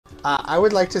I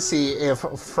would like to see if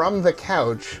from the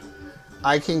couch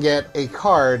I can get a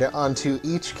card onto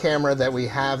each camera that we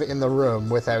have in the room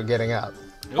without getting up.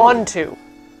 Ooh. Onto.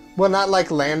 Well, not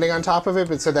like landing on top of it,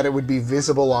 but so that it would be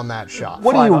visible on that shot.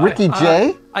 What are you, Ricky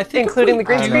Jay? I think including the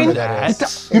green screen?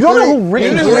 You don't know who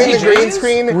Ricky Jay is?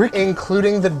 Including the green screen,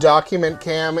 including the document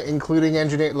cam, including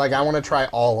engineering. Like, I want to try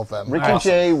all of them. Ricky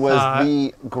Jay was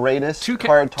the greatest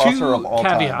card tosser of all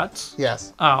time. Two caveats.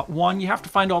 Yes. One, you have to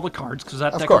find all the cards, because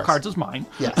that deck course. of cards is mine.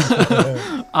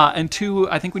 Yes. And two,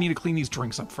 I think we need to clean these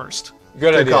drinks up first.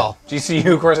 Good idea. Call.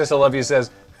 GCU, of course, I still love you, says,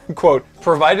 quote,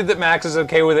 provided that Max is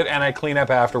okay with it and I clean up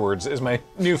afterwards, is my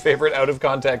new favorite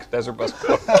out-of-context Desert Bus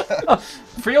quote.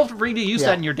 Feel free to use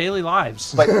that in your daily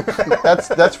lives. But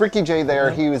that's Ricky Jay there.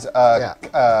 He was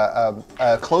a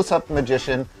close-up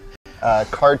magician,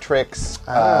 card tricks,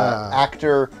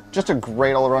 actor, just a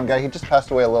great all-around guy. He just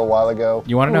passed away a little while ago.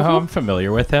 You want to know how I'm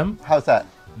familiar with him? How's that?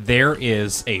 There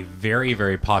is a very,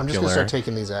 very popular I'm just gonna start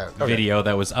taking these out. video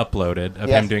that was uploaded of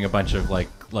him doing a bunch of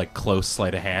like close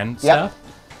sleight of hand Yep. stuff.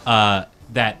 Why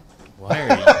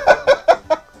are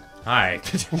you? Hi.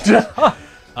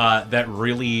 That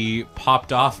really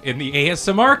popped off in the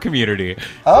ASMR community.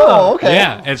 Oh, okay.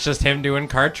 Yeah, it's just him doing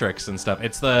card tricks and stuff.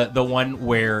 It's the one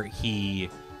where he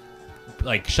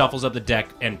like shuffles up the deck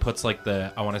and puts like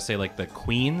the the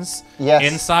queens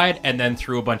inside, and then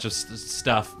threw a bunch of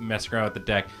stuff messing around with the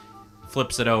deck,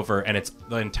 flips it over, and it's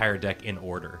the entire deck in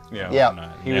order.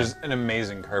 Yeah. He was an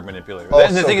amazing card manipulator.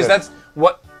 And the thing is, that's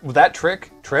what that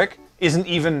trick isn't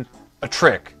even a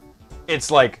trick. It's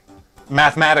like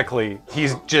mathematically, he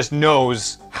just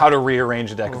knows how to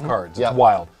rearrange a deck of cards. It's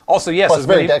wild. Also, yes, Plus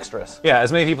very dexterous. Yeah,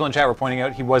 as many people in chat were pointing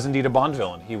out, he was indeed a Bond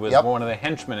villain. He was one of the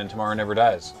henchmen in Tomorrow Never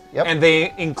Dies. And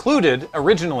they included,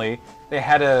 originally, they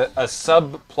had a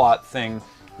subplot thing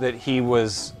that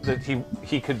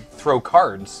he could throw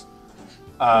cards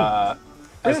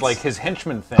as like his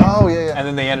henchman thing. Oh yeah. And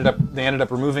then they ended up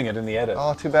removing it in the edit.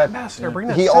 Oh, too bad. Master, bring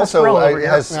that He also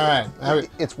has. All right.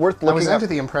 It's worth I looking was up. under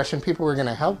the impression people were going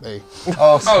to help me.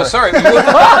 Oh, sorry.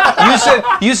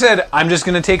 You said I'm just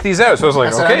going to take these out. So I was like,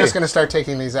 I said, okay. I'm just going to start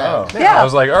taking these out. Yeah. I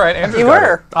was like, all right, Andrew. You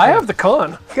were. I have the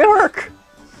con. Good work.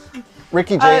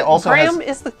 Ricky Jay also Graham,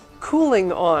 has. is the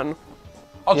cooling on?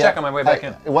 I'll check on my way back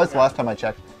in. It was the last time I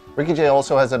checked. Ricky Jay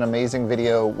also has an amazing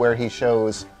video where he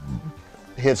shows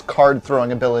his card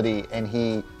throwing ability, and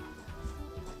he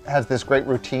has this great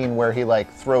routine where he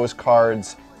like throws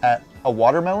cards at a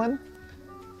watermelon,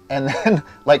 and then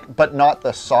but not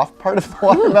the soft part of the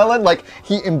watermelon. Like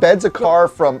he embeds a card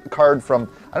from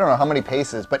I don't know how many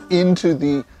paces, but into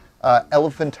the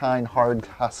elephantine hard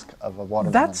husk of a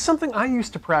watermelon. That's something I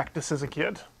used to practice as a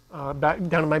kid. Back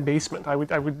down in my basement, I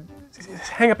would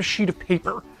hang up a sheet of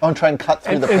paper. Oh, and try and cut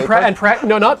through the paper?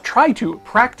 No, not try to.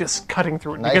 Practice cutting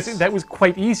through it, Nice. because that was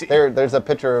quite easy. There's a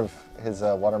picture of his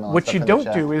watermelon. What you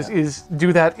don't do is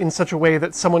do that in such a way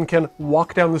that someone can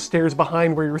walk down the stairs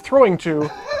behind where you're throwing to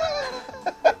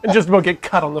and just about get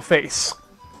cut on the face.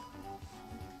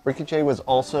 Ricky Jay was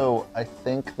also, I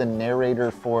think, the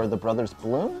narrator for The Brothers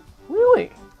Bloom?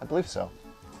 Really? I believe so.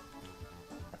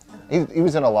 He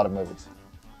was in a lot of movies.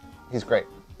 He's great.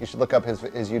 You should look up his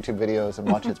YouTube videos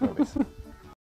and watch his movies.